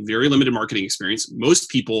my very limited marketing experience, most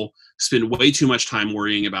people spend way too much time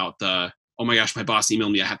worrying about oh my gosh, my boss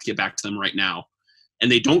emailed me, I have to get back to them right now.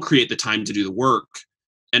 And they don't create the time to do the work.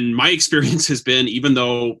 And my experience has been, even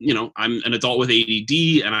though, I'm an adult with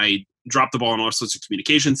ADD and I drop the ball on all sorts of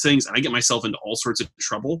communications things and I get myself into all sorts of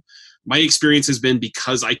trouble, my experience has been,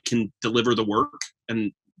 because I can deliver the work,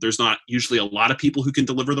 and there's not usually a lot of people who can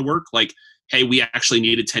deliver the work. Like, hey, we actually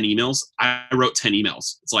needed 10 emails. I wrote 10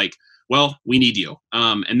 emails. It's like, well, we need you.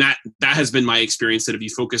 And that has been my experience, that if you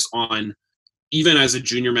focus on, even as a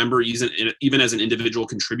junior member, even as an individual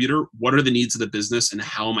contributor, what are the needs of the business and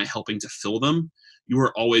how am I helping to fill them? You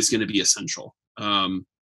are always going to be essential.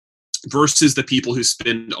 Versus the people who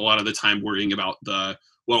spend a lot of the time worrying about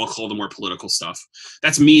what I'll call the more political stuff.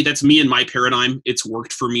 That's me in my paradigm. It's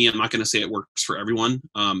worked for me. I'm not going to say it works for everyone.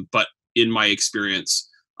 But in my experience,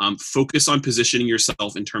 Focus on positioning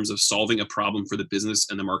yourself in terms of solving a problem for the business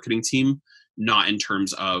and the marketing team, not in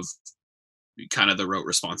terms of kind of the rote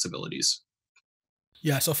responsibilities.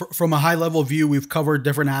 Yeah. So from a high level view, we've covered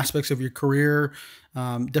different aspects of your career,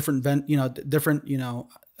 different,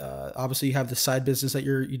 obviously you have the side business that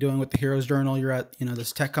you're doing with the Heroes Journal. You're at,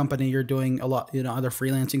 this tech company, you're doing a lot, other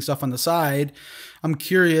freelancing stuff on the side. I'm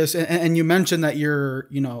curious. And you mentioned that your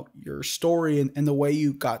story and the way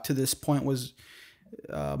you got to this point was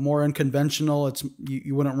more unconventional. It's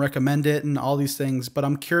you wouldn't recommend it and all these things. But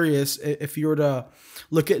I'm curious if you were to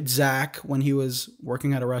look at Zach when he was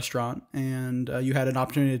working at a restaurant and you had an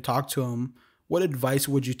opportunity to talk to him, what advice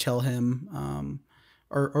would you tell him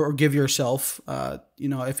or give yourself,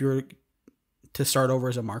 if you were to start over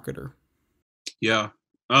as a marketer? Yeah.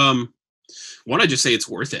 One, I just say it's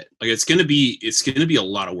worth it. Like it's going to be a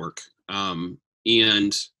lot of work.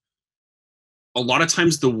 And a lot of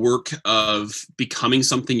times the work of becoming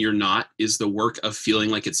something you're not is the work of feeling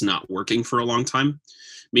like it's not working for a long time.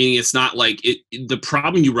 Meaning it's not like the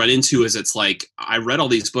problem you run into is it's like, I read all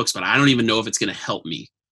these books, but I don't even know if it's going to help me.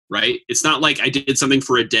 Right? It's not like I did something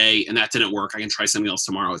for a day and that didn't work. I can try something else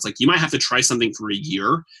tomorrow. It's like, you might have to try something for a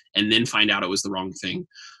year and then find out it was the wrong thing.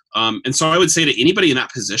 And so I would say to anybody in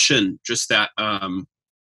that position, just that,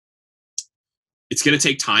 it's going to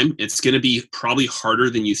take time. It's going to be probably harder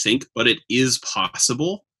than you think, but it is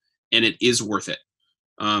possible and it is worth it.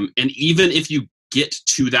 And even if you get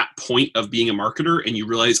to that point of being a marketer and you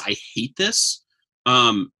realize I hate this,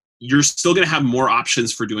 you're still going to have more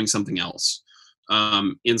options for doing something else.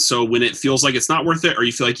 And so when it feels like it's not worth it, or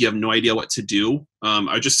you feel like you have no idea what to do, I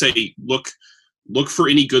would just say, look for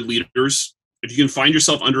any good leaders. If you can find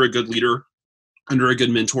yourself under a good leader, under a good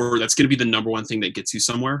mentor, that's going to be the number one thing that gets you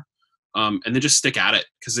somewhere. And then just stick at it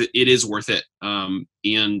because it is worth it.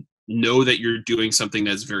 And know that you're doing something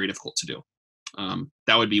that's very difficult to do.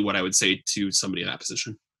 That would be what I would say to somebody in that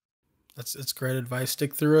position. That's great advice.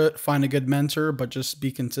 Stick through it, find a good mentor, but just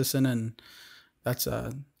be consistent. And that's,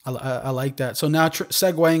 I like that. So now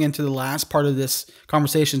segueing into the last part of this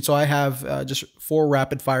conversation. So I have just 4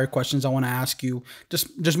 rapid fire questions I want to ask you,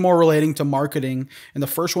 just more relating to marketing. And the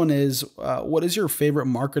first one is, what is your favorite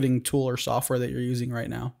marketing tool or software that you're using right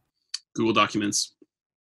now? Google Documents.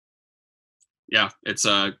 Yeah, it's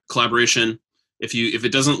a collaboration. If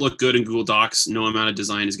it doesn't look good in Google Docs, no amount of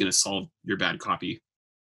design is going to solve your bad copy.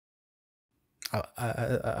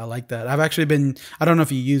 I like that. I've actually been, I don't know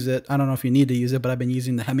if you use it. I don't know if you need to use it, but I've been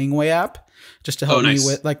using the Hemingway app just to help me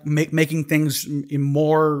with like making things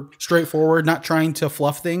more straightforward, not trying to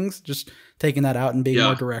fluff things, just taking that out and being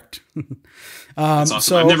more direct. That's awesome.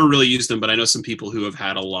 So, I've never really used them, but I know some people who have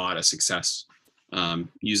had a lot of success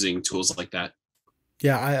using tools like that.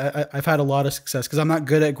 Yeah, I've had a lot of success because I'm not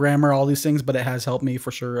good at grammar, all these things, but it has helped me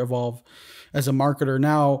for sure evolve as a marketer.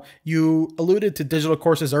 Now, you alluded to digital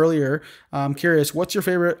courses earlier. I'm curious, what's your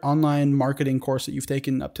favorite online marketing course that you've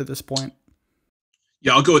taken up to this point?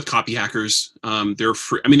 Yeah, I'll go with Copyhackers. They're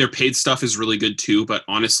free. I mean, their paid stuff is really good too, but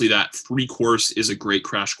honestly, that free course is a great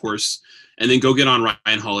crash course. And then go get on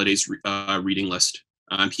Ryan Holiday's reading list.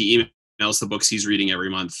 He emails the books he's reading every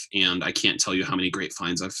month, and I can't tell you how many great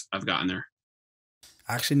finds I've gotten there.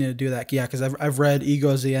 I actually need to do that. Yeah, because I've read Ego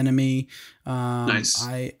is the Enemy. Nice.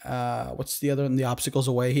 What's the other one? The Obstacles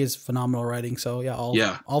Away. He has phenomenal writing. So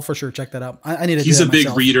I'll for sure check that out. I need to. He's a big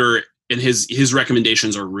reader, and his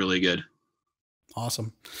recommendations are really good.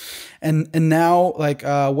 Awesome. And now, like,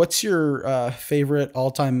 what's your favorite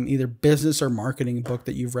all-time either business or marketing book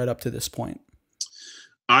that you've read up to this point?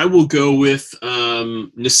 I will go with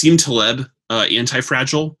Nassim Taleb,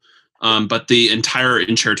 Antifragile. But the entire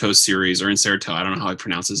Incerto series, or Incerto, I don't know how he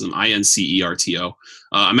pronounces them, Incerto.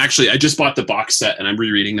 I just bought the box set and I'm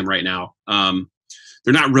rereading them right now.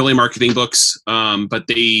 They're not really marketing books, but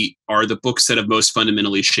they are the books that have most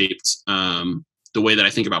fundamentally shaped the way that I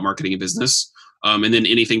think about marketing and business. And then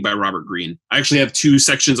anything by Robert Greene. I actually have 2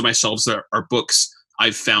 sections of my shelves that are books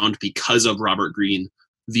I've found because of Robert Greene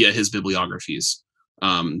via his bibliographies.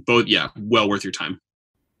 Both, well worth your time.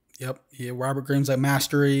 Yep. Yeah. Robert Greene's like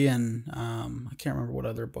Mastery, and I can't remember what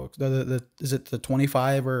other books. Is it the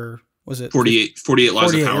 25 or was it 48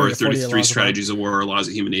 Laws of Power, 33 Strategies of War, Laws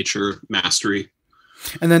of Human Nature, Mastery.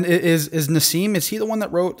 And then is Nassim, is he the one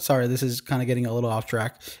that wrote, sorry, this is kind of getting a little off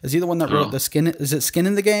track. Is he the one that wrote is it Skin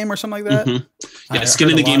in the Game or something like that? Mm-hmm. Yeah, Skin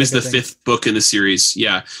in the Game is the 5th book in the series.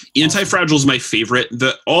 Yeah. Antifragile is my favorite.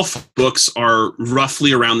 All books are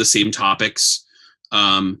roughly around the same topics.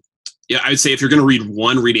 Yeah, I would say if you're going to read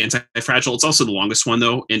one, read Antifragile. It's also the longest one,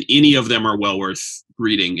 though, and any of them are well worth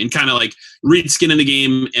reading. And kind of like read Skin in the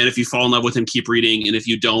Game, and if you fall in love with him, keep reading. And if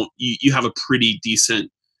you don't, you have a pretty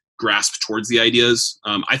decent grasp towards the ideas.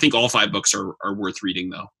 I think all 5 books are worth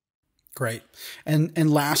reading, though. Great.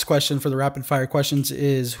 And last question for the rapid fire questions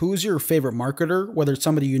is, who's your favorite marketer, whether it's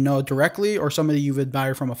somebody you know directly or somebody you've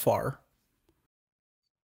admired from afar?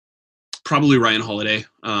 Probably Ryan Holiday.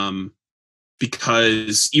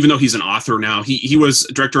 Because even though he's an author now, he was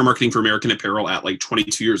director of marketing for American Apparel at like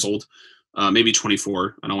 22 years old, maybe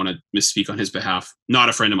 24. I don't want to misspeak on his behalf. Not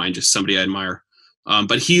a friend of mine, just somebody I admire.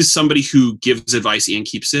 But he's somebody who gives advice and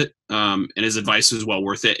keeps it. And his advice is well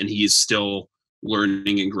worth it. And he's still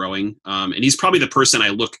learning and growing. And he's probably the person I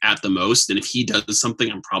look at the most. And if he does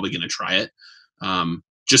something, I'm probably going to try it.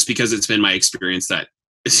 Just because it's been my experience that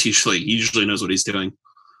he usually knows what he's doing.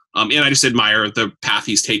 And I just admire the path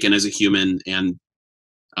he's taken as a human and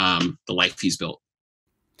the life he's built.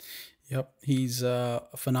 Yep. He's a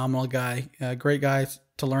phenomenal guy, a great guy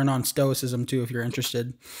to learn on stoicism too, if you're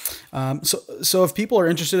interested. So if people are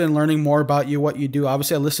interested in learning more about you, what you do,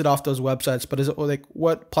 obviously I listed off those websites, but is it like,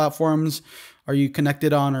 what platforms are you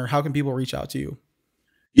connected on, or how can people reach out to you?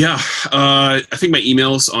 Yeah. I think my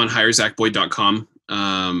email's on hirezachboyd.com.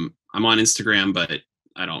 I'm on Instagram, but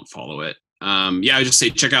I don't follow it. I just say,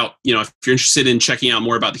 check out, if you're interested in checking out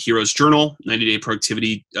more about the Heroes Journal, 90-day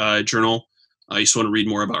productivity journal, you just want to read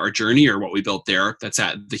more about our journey or what we built there, that's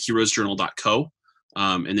at theheroesjournal.co.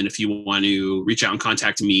 And then if you want to reach out and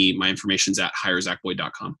contact me, my information's at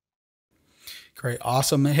hirezachboyd.com. Great.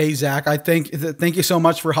 Awesome. Hey, Zach, thank you so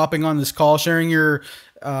much for hopping on this call, sharing your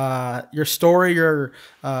story, your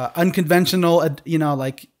unconventional,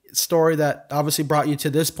 story that obviously brought you to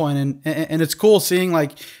this point. And it's cool seeing,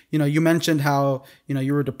 you mentioned how,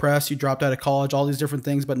 you were depressed, you dropped out of college, all these different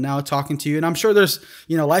things, but now talking to you, and I'm sure there's,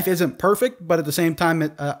 life isn't perfect, but at the same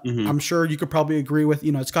time, I'm sure you could probably agree with,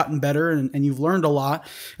 it's gotten better and you've learned a lot.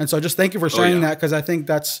 And so just thank you for sharing that, because I think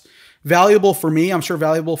that's valuable for me. I'm sure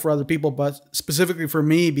valuable for other people, but specifically for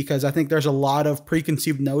me, because I think there's a lot of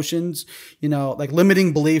preconceived notions, like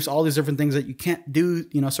limiting beliefs, all these different things that you can't do,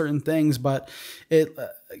 certain things. But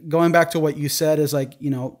going back to what you said is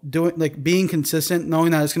being consistent,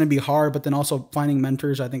 knowing that it's going to be hard, but then also finding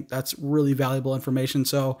mentors. I think that's really valuable information.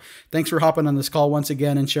 So thanks for hopping on this call once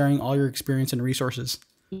again and sharing all your experience and resources.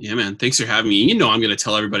 Yeah, man. Thanks for having me. I'm going to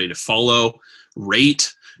tell everybody to follow,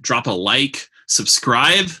 rate, drop a like,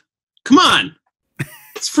 subscribe. Come on.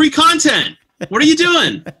 It's free content. What are you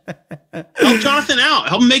doing? Help Jonathan out.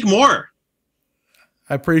 Help him make more.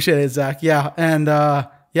 I appreciate it, Zach. Yeah. And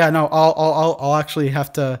I'll actually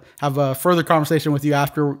have to have a further conversation with you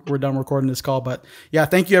after we're done recording this call. But yeah,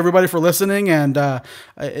 thank you everybody for listening. And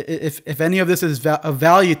if any of this is of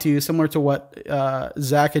value to you, similar to what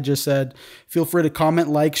Zach had just said, feel free to comment,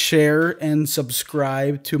 like, share, and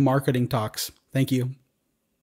subscribe to Marketing Talks. Thank you.